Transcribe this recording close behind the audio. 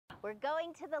We're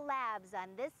going to the labs on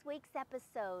this week's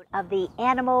episode of the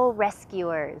Animal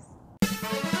Rescuers.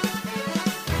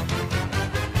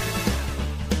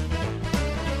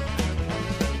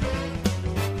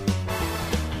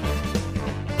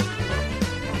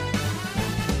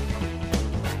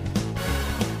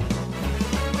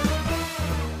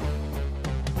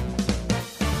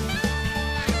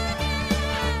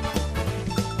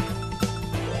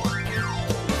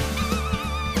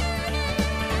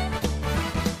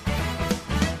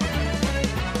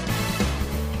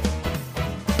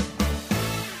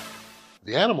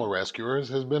 The Animal Rescuers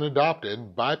has been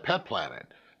adopted by Pet Planet.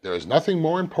 There is nothing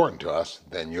more important to us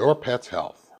than your pet's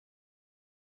health.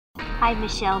 Hi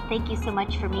Michelle, thank you so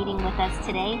much for meeting with us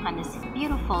today on this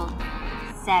beautiful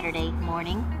Saturday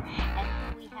morning. And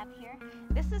who do we have here?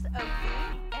 This is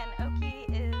Oki, and Oki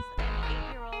is an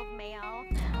 8-year-old male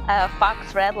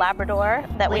fox red Labrador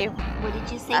that What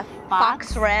did you say?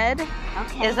 Fox red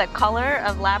Okay. is a color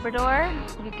of Labrador.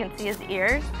 You can see his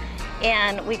ears.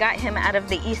 And we got him out of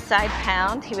the East Side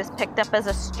Pound. He was picked up as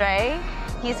a stray.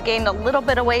 He's gained a little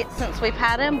bit of weight since we've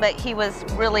had him, but he was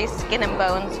really skin and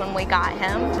bones when we got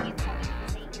him. You told me he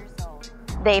was 8 years old.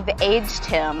 They've aged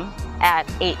him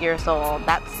at 8 years old.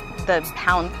 That's the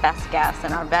pound's best guess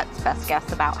and our vet's best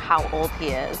guess about how old he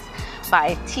is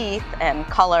by teeth and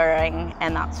coloring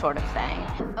and that sort of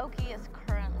thing. Oki is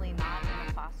currently not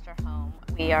in a foster home.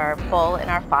 We are full in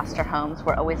our foster homes.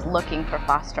 We're always looking for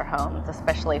foster homes,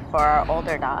 especially for our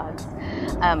older dogs.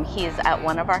 He's at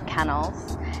one of our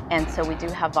kennels, and so we do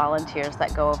have volunteers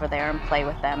that go over there and play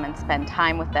with them and spend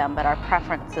time with them, but our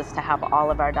preference is to have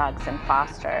all of our dogs in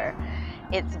foster.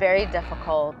 It's very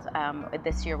difficult.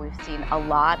 This year we've seen a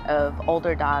lot of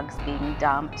older dogs being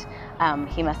dumped.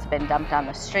 He must have been dumped on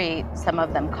the street. Some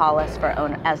of them call us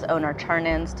as owner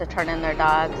turn-ins to turn in their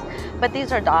dogs. But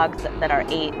these are dogs that are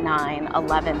 8, 9,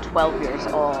 11, 12 years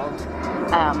old.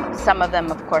 Some of them,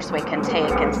 of course, we can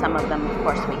take, and some of them, of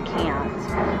course, we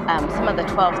can't. Some of the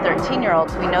 12,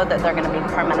 13-year-olds, we know that they're going to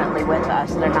be permanently with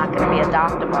us. They're not going to be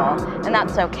adoptable, and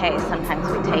that's okay. Sometimes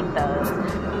we take those,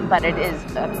 but it is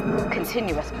a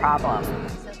continuous problem. So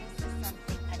this is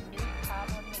a new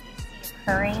problem that you see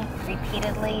occurring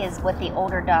repeatedly is with the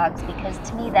older dogs, because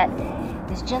to me that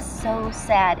is just so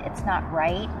sad. It's not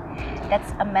right.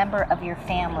 That's a member of your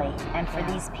family, and for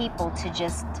these people to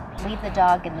just leave the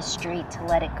dog in the street to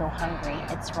let it go hungry,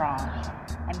 it's wrong.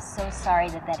 I'm so sorry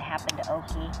that that happened to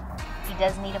Oki. He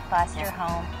does need a foster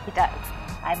home. He does.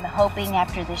 I'm hoping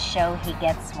after this show he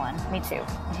gets one. Me too.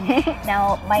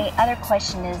 Now, my other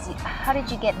question is, how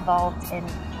did you get involved in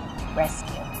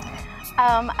rescue?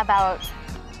 About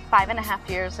 5.5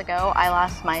 years ago, I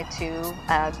lost my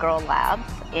 2 girl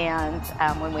labs, and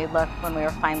when we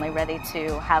were finally ready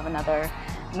to have another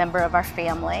member of our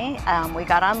family, we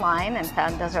got online and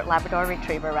found Desert Labrador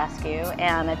Retriever Rescue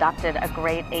and adopted a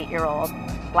great 8-year-old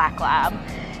black lab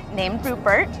named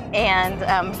Rupert,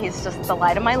 and he's just the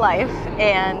light of my life.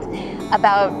 And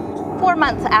about 4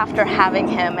 months after having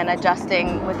him and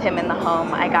adjusting with him in the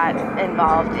home, I got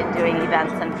involved in doing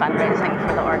events and fundraising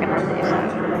for the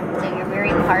organization. So you're very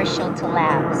partial to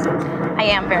labs. I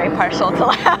am very partial to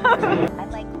labs. I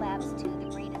like labs too. The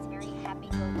breed is very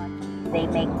happy-go-lucky. They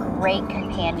make great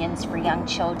companions for young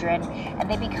children,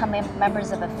 and they become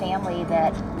members of a family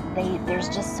that there's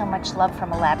just so much love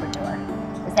from a Labrador.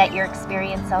 Is that your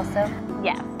experience also?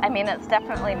 Yes, I mean, it's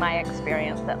definitely my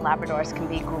experience that Labradors can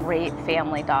be great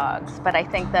family dogs, but I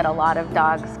think that a lot of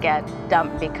dogs get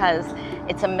dumped because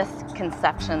it's a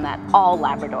misconception that all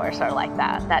Labradors are like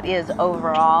that. That is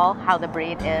overall how the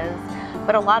breed is,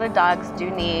 but a lot of dogs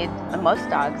most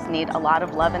dogs need a lot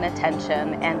of love and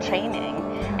attention and training,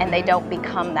 and they don't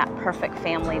become that perfect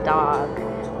family dog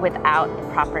without the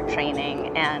proper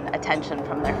training and attention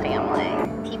from their family.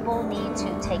 People need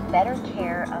to take better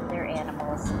care of their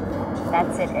animals.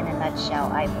 That's it in a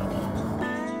nutshell, I believe.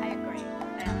 I agree.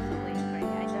 I absolutely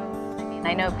agree.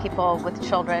 I know people with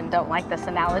children don't like this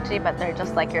analogy, but they're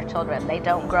just like your children. They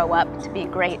don't grow up to be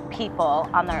great people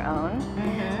on their own.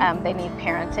 They need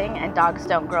parenting, and dogs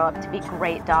don't grow up to be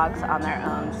great dogs on their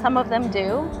own. Some of them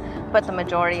do, but the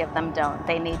majority of them don't.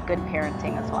 They need good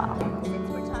parenting as well. Since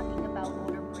we're talking about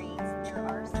older breeds, there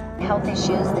are some health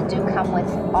issues that do come with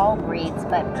all breeds,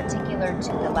 but particular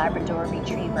to the Labrador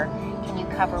Retriever. Can you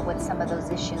cover what some of those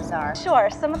issues are? Sure.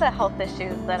 Some of the health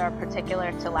issues that are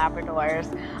particular to Labradors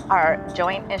are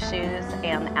joint issues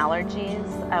and allergies.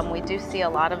 We do see a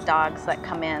lot of dogs that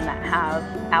come in that have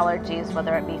allergies,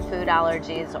 whether it be food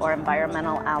allergies or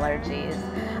environmental allergies.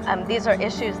 These are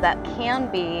issues that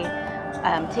can be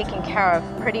taken care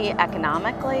of pretty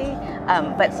economically,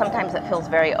 but sometimes it feels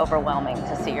very overwhelming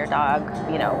to see your dog,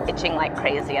 you know, itching like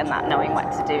crazy and not knowing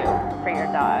what to do for your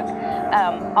dog.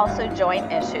 Also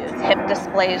joint issues, hip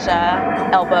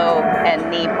dysplasia, elbow and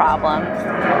knee problems.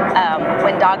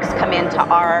 When dogs come into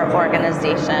our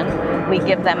organization, we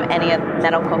give them any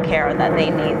medical care that they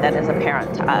need that is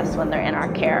apparent to us when they're in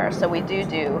our care. So we do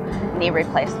knee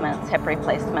replacements, hip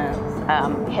replacements,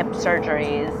 hip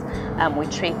surgeries. We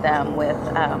treat them with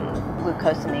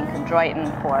glucosamine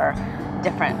chondroitin for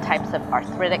different types of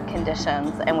arthritic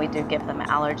conditions, and we do give them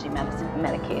allergy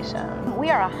medication. We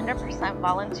are a 100%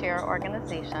 volunteer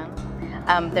organization.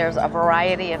 There's a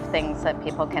variety of things that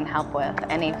people can help with,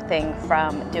 anything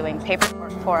from doing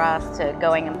paperwork for us to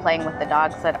going and playing with the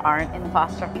dogs that aren't in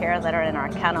foster care, that are in our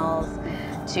kennels,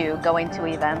 to going to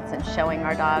events and showing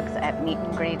our dogs at meet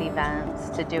and greet events,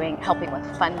 to helping with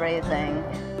fundraising.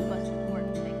 The most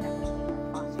important thing that we do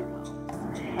are foster homes.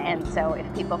 And so if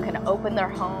people can open their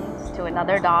homes to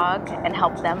another dog and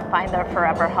help them find their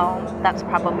forever home, that's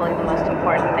probably the most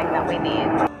important thing that we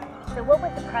need. So what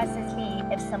would the process be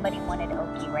if somebody wanted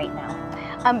Oki right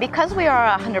now? Because we are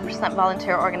a 100%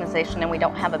 volunteer organization and we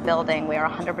don't have a building, we are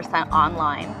 100%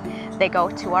 online. They go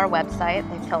to our website,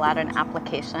 they fill out an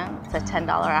application. It's a $10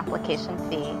 application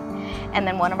fee. And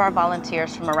then one of our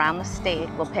volunteers from around the state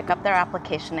will pick up their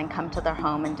application and come to their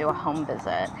home and do a home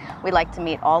visit. We like to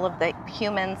meet all of the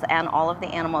humans and all of the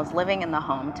animals living in the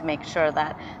home to make sure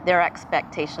that their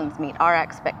expectations meet our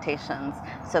expectations,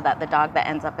 so that the dog that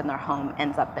ends up in their home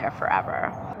ends up there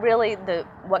forever. Really,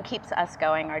 what keeps us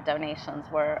going are donations.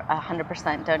 We're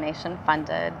 100% donation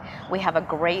funded. We have a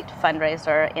great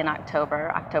fundraiser in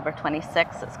October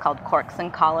 26th. It's called Corks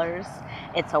and Collars.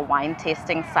 It's a wine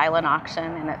tasting silent auction,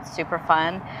 and it's super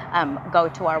fun. Go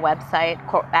to our website.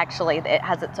 Actually, it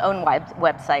has its own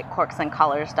website,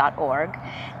 corksandcollars.org,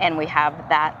 and we have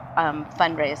that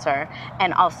fundraiser.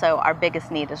 And also, our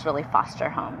biggest need is really foster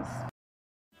homes.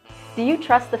 Do you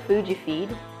trust the food you feed?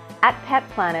 At Pet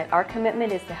Planet, our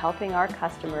commitment is to helping our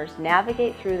customers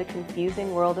navigate through the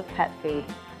confusing world of pet food,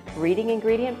 reading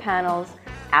ingredient panels,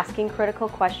 asking critical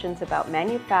questions about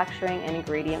manufacturing and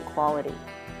ingredient quality.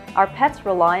 Our pets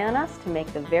rely on us to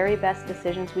make the very best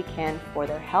decisions we can for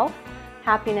their health,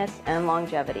 happiness, and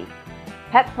longevity.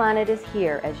 Pet Planet is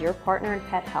here as your partner in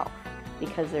pet health,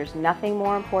 because there's nothing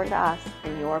more important to us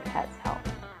than your pet's health.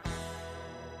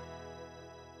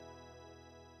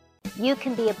 You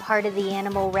can be a part of the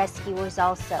animal rescuers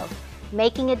also,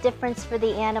 making a difference for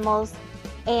the animals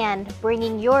and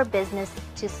bringing your business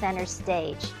to center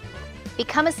stage.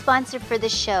 Become a sponsor for the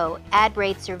show. Ad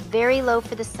rates are very low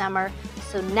for the summer,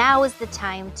 so now is the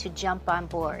time to jump on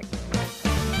board.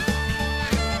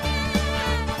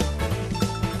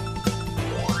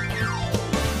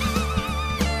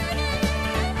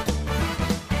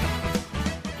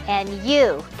 And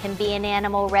you can be an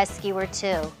animal rescuer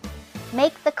too.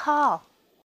 Make the call.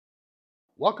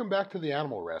 Welcome back to the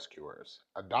Animal Rescuers,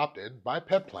 adopted by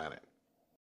Pet Planet.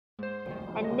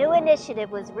 A new initiative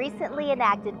was recently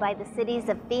enacted by the cities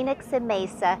of Phoenix and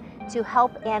Mesa to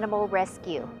help animal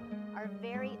rescue. Our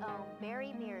very own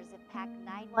Bari Mears of PAC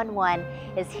 911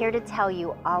 is here to tell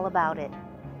you all about it.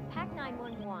 PAC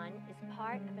 911 is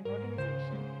part of an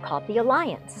organization called the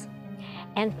Alliance.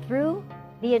 And through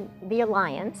the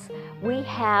Alliance, we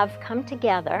have come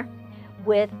together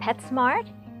with PetSmart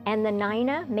and the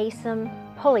Nina Mason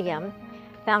Pulliam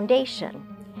Foundation.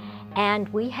 And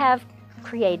we have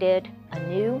created a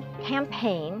new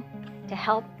campaign to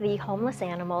help the homeless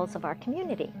animals of our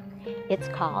community. It's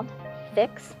called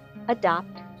Fix,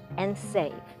 Adopt, and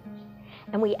Save.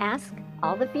 And we ask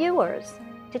all the viewers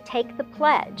to take the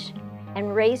pledge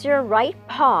and raise your right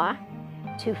paw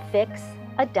to fix,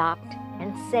 adopt,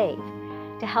 and save,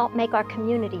 to help make our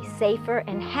community safer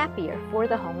and happier for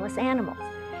the homeless animals.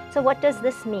 So what does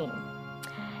this mean?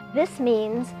 This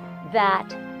means that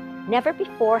never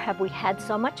before have we had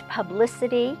so much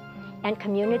publicity and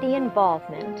community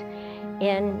involvement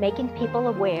in making people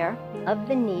aware of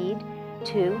the need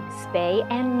to spay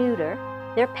and neuter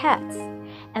their pets.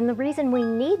 And the reason we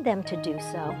need them to do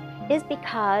so is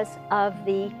because of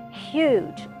the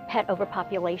huge pet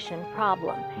overpopulation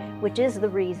problem, which is the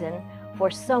reason for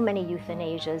so many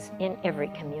euthanasias in every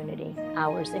community,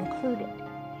 ours included.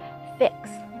 Fix,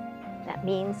 that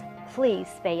means please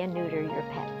spay and neuter your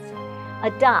pets.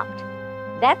 Adopt,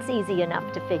 that's easy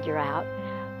enough to figure out.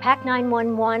 PAC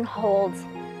 911 holds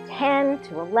 10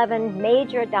 to 11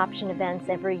 major adoption events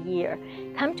every year.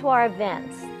 Come to our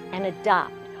events and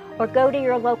adopt, or go to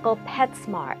your local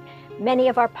PetSmart. Many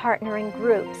of our partnering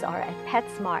groups are at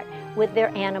PetSmart with their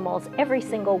animals every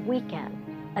single weekend.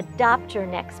 Adopt your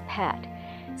next pet.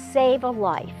 save a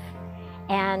life.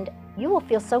 And you will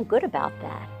feel so good about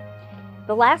that.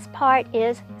 The last part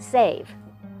is save.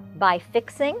 By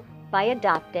fixing, by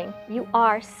adopting, you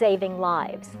are saving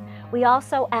lives. We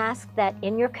also ask that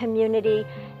in your community,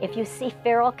 if you see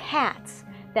feral cats,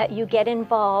 that you get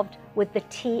involved with the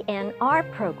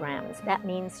TNR programs. That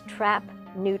means trap,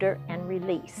 neuter, and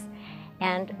release.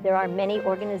 And there are many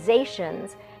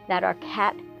organizations that are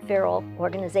cat feral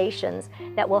organizations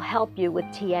that will help you with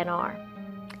TNR.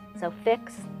 So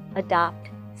fix, adopt,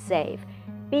 save.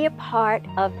 Be a part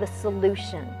of the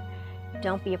solution.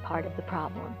 Don't be a part of the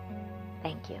problem.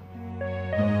 Thank you.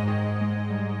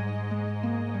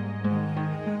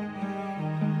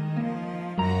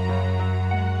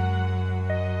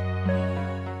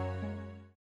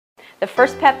 The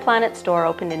first Pet Planet store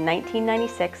opened in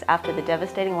 1996 after the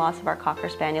devastating loss of our Cocker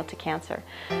Spaniel to cancer.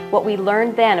 What we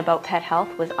learned then about pet health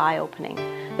was eye-opening.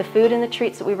 The food and the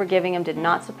treats that we were giving him did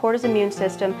not support his immune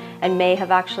system and may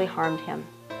have actually harmed him.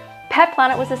 Pet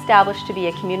Planet was established to be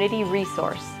a community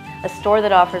resource, a store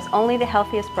that offers only the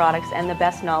healthiest products and the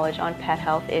best knowledge on pet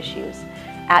health issues.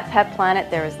 At Pet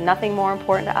Planet, there is nothing more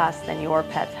important to us than your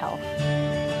pet's health.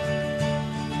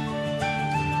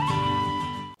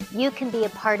 You can be a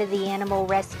part of the animal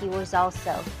rescuers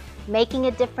also, making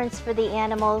a difference for the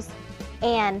animals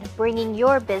and bringing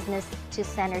your business to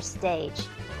center stage.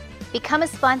 Become a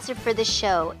sponsor for the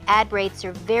show. Ad rates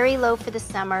are very low for the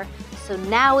summer, so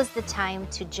now is the time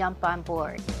to jump on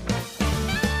board.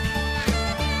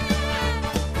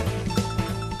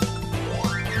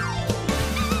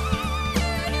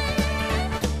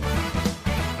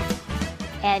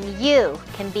 And you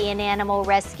can be an animal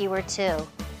rescuer too.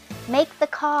 Make the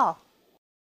call.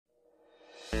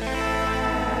 Welcome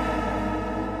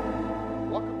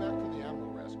back to the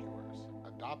Animal Rescuers,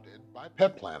 adopted by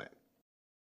Pet Planet.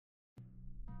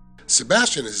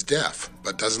 Sebastian is deaf,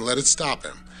 but doesn't let it stop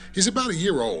him. He's about a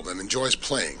year old and enjoys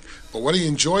playing, but what he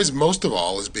enjoys most of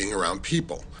all is being around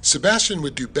people. Sebastian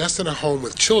would do best in a home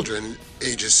with children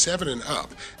ages 7 and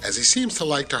up, as he seems to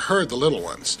like to herd the little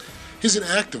ones. He's an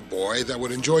active boy that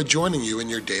would enjoy joining you in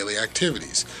your daily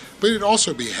activities, but he'd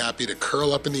also be happy to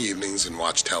curl up in the evenings and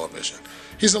watch television.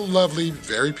 He's a lovely,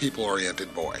 very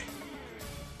people-oriented boy.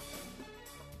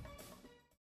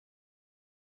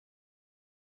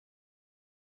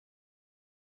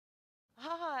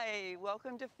 Hi,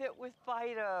 welcome to Fit with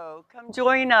Fido. Come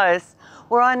join us.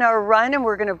 We're on our run and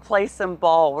we're going to play some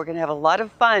ball. We're going to have a lot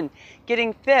of fun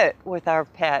getting fit with our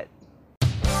pet.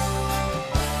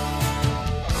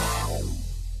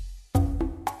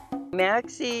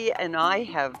 Maxie and I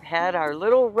have had our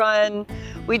little run.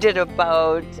 We did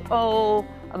about, a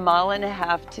mile and a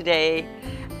half today,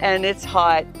 and it's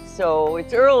hot, so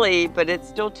it's early, but it's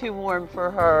still too warm for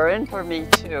her and for me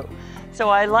too. So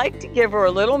I like to give her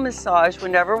a little massage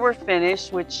whenever we're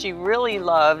finished, which she really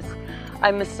loves.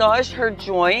 I massage her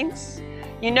joints.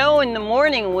 You know, in the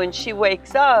morning when she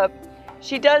wakes up,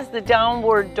 she does the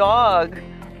downward dog,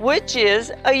 which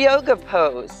is a yoga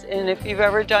pose. And if you've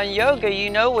ever done yoga, you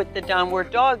know what the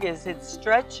downward dog is. It's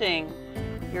stretching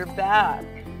your back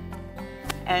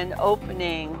and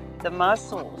opening the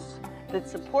muscles that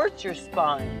support your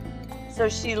spine. So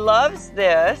she loves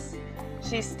this.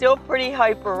 She's still pretty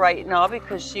hyper right now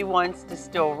because she wants to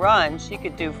still run. She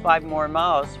could do 5 more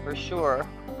miles for sure.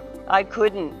 I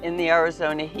couldn't in the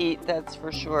Arizona heat, that's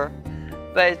for sure.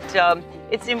 But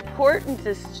it's important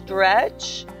to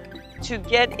stretch, to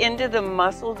get into the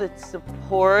muscle that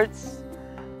supports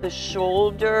the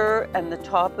shoulder and the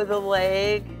top of the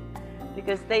leg,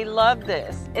 because they love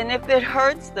this. And if it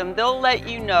hurts them, they'll let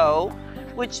you know,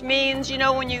 which means, you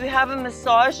know, when you have a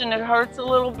massage and it hurts a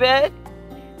little bit,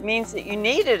 it means that you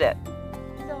needed it.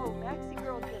 So Maxie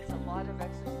Girl gets a lot of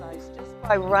exercise just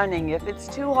by running. If it's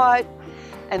too hot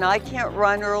and I can't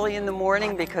run early in the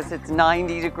morning because it's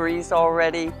 90 degrees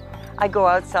already, I go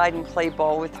outside and play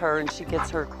ball with her and she gets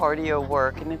her cardio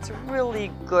work, and it's a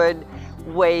really good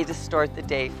way to start the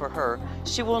day for her.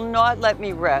 She will not let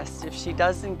me rest if she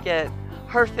doesn't get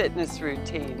her fitness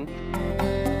routine.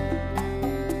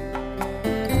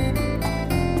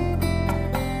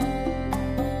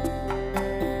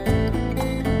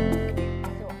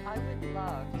 So I would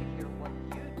love to hear what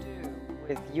you do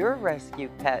with your rescue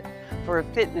pet for a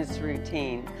fitness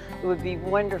routine. It would be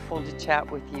wonderful to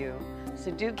chat with you. So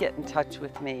do get in touch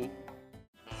with me.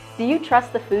 Do you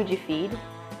trust the food you feed?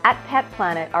 At Pet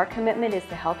Planet, our commitment is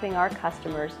to helping our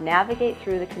customers navigate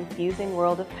through the confusing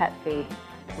world of pet food,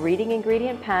 reading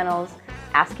ingredient panels,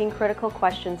 asking critical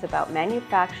questions about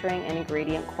manufacturing and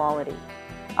ingredient quality.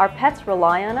 Our pets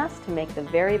rely on us to make the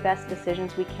very best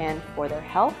decisions we can for their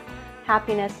health,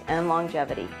 happiness, and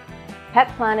longevity. Pet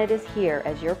Planet is here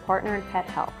as your partner in pet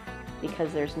health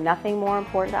because there's nothing more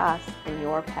important to us than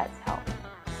your pet's health.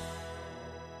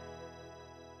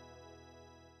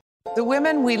 The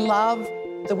women we love,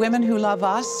 the women who love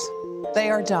us, they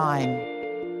are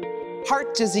dying.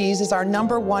 Heart disease is our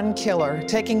 #1 killer,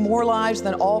 taking more lives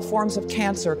than all forms of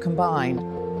cancer combined.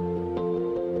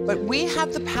 But we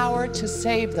have the power to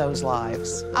save those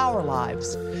lives, our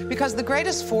lives, because the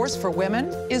greatest force for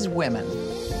women is women.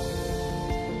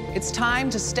 It's time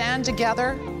to stand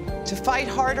together, to fight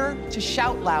harder, to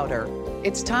shout louder.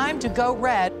 It's time to go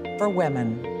red for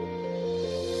women.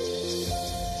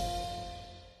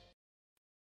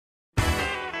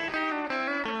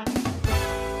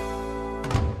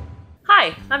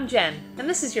 Hi, I'm Jen, and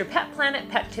this is your Pet Planet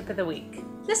Pet Tip of the Week.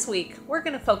 This week, we're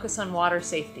going to focus on water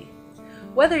safety.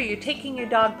 Whether you're taking your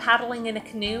dog paddling in a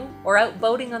canoe or out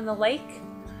boating on the lake,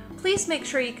 please make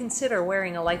sure you consider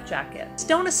wearing a life jacket.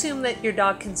 Don't assume that your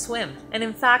dog can swim, and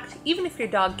in fact, even if your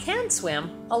dog can swim,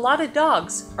 a lot of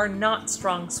dogs are not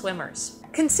strong swimmers.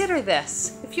 Consider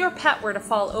this: if your pet were to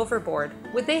fall overboard,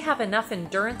 would they have enough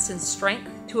endurance and strength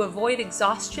to avoid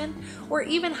exhaustion or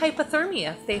even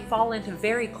hypothermia if they fall into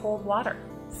very cold water?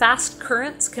 Fast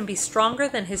currents can be stronger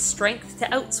than his strength to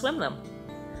outswim them.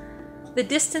 The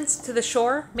distance to the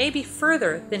shore may be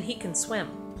further than he can swim.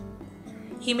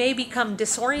 He may become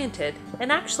disoriented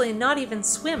and actually not even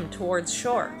swim towards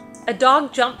shore. A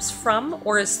dog jumps from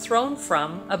or is thrown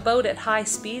from a boat at high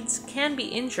speeds can be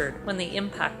injured when they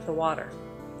impact the water.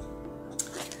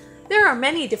 There are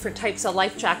many different types of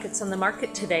life jackets on the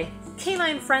market today.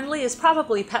 Canine Friendly is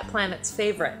probably Pet Planet's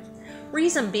favorite.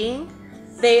 Reason being,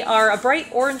 they are a bright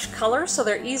orange color, so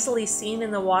they're easily seen in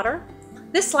the water.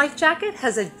 This life jacket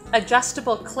has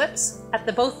adjustable clips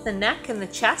at both the neck and the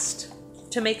chest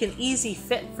to make an easy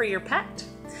fit for your pet.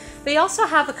 They also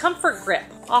have a comfort grip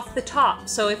off the top,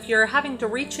 so if you're having to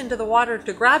reach into the water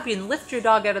to grab you and lift your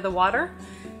dog out of the water,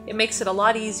 it makes it a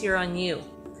lot easier on you.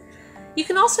 You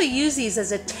can also use these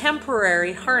as a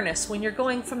temporary harness when you're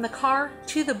going from the car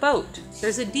to the boat.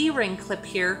 There's a D-ring clip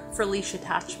here for leash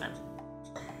attachment.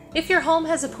 If your home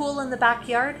has a pool in the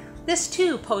backyard, this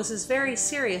too poses very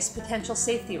serious potential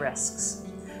safety risks.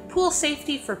 Pool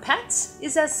safety for pets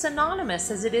is as synonymous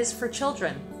as it is for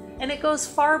children, and it goes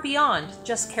far beyond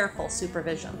just careful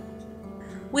supervision.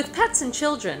 With pets and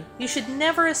children, you should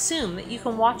never assume that you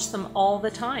can watch them all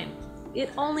the time. It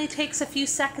only takes a few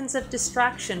seconds of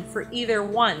distraction for either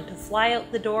one to fly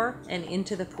out the door and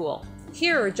into the pool.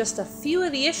 Here are just a few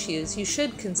of the issues you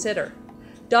should consider.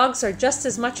 Dogs are just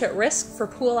as much at risk for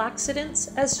pool accidents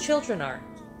as children are.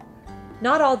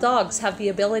 Not all dogs have the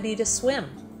ability to swim.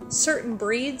 Certain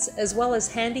breeds, as well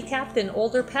as handicapped and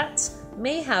older pets,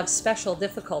 may have special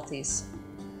difficulties.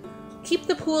 Keep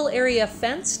the pool area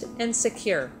fenced and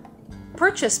secure.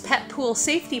 Purchase pet pool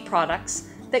safety products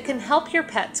that can help your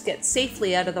pets get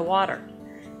safely out of the water.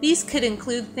 These could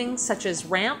include things such as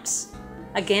ramps,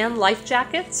 again life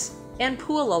jackets, and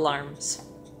pool alarms.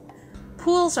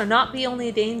 Pools are not the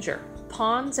only danger.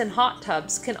 Ponds and hot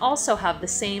tubs can also have the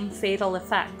same fatal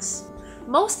effects.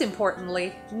 Most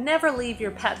importantly, never leave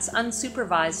your pets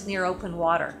unsupervised near open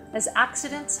water, as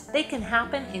accidents, they can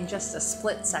happen in just a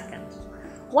split second.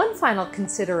 One final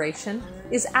consideration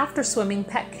is after swimming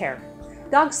pet care.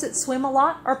 Dogs that swim a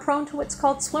lot are prone to what's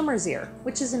called swimmer's ear,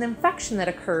 which is an infection that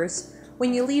occurs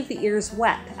when you leave the ears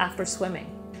wet after swimming.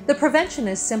 The prevention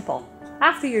is simple.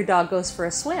 After your dog goes for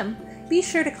a swim, be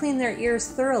sure to clean their ears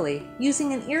thoroughly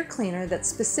using an ear cleaner that's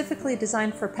specifically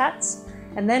designed for pets,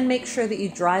 and then make sure that you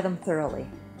dry them thoroughly.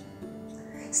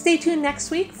 Stay tuned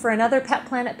next week for another Pet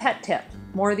Planet Pet Tip.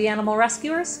 More of the Animal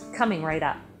Rescuers coming right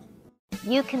up.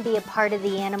 You can be a part of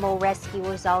the Animal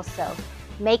Rescuers also,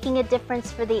 making a difference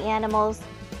for the animals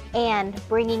and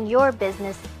bringing your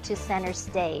business to center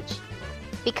stage.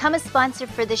 Become a sponsor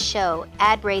for the show.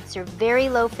 Ad rates are very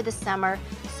low for the summer,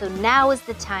 so now is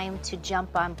the time to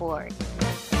jump on board.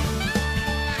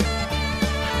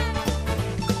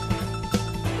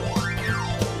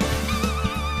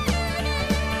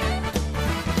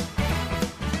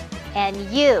 And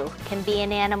you can be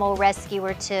an animal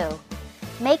rescuer too.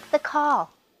 Make the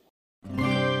call. Welcome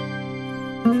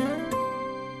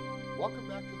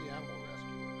back to the Animal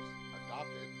Rescuers,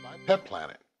 adopted by Pet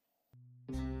Planet.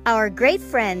 Our great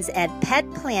friends at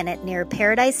Pet Planet near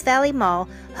Paradise Valley Mall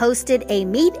hosted a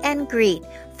meet and greet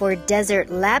for Desert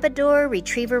Labrador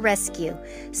Retriever Rescue.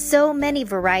 So many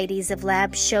varieties of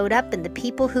labs showed up, and the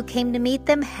people who came to meet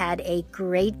them had a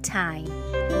great time.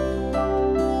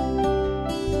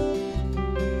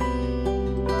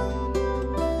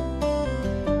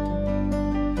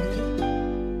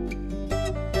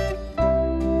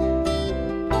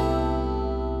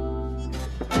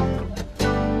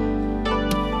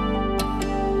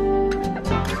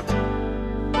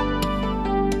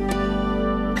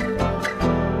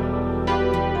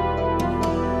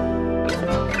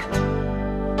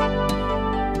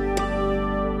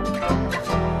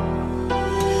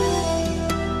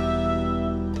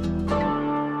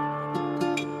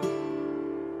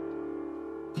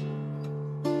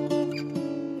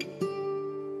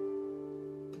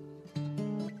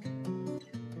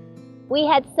 We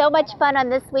had so much fun on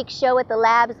this week's show at the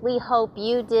labs. We hope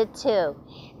you did too.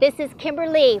 This is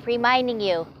Kimberly reminding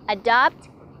you, adopt,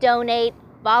 donate,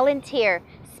 volunteer,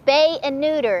 spay and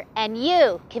neuter, and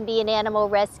you can be an animal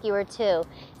rescuer too.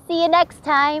 See you next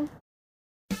time.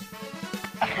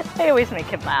 I always make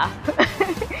him laugh.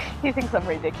 He thinks I'm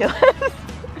ridiculous.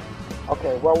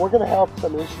 Okay, well, we're going to have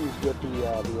some issues with the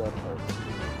airplanes.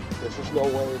 There's just no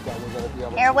way that we're going to be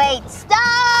able to... Wait,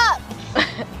 stop!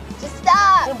 Just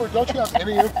stop! Kimber, don't you have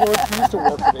any influence? You used to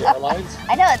work for the airlines.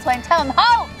 I know, that's why I'm telling him,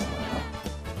 halt!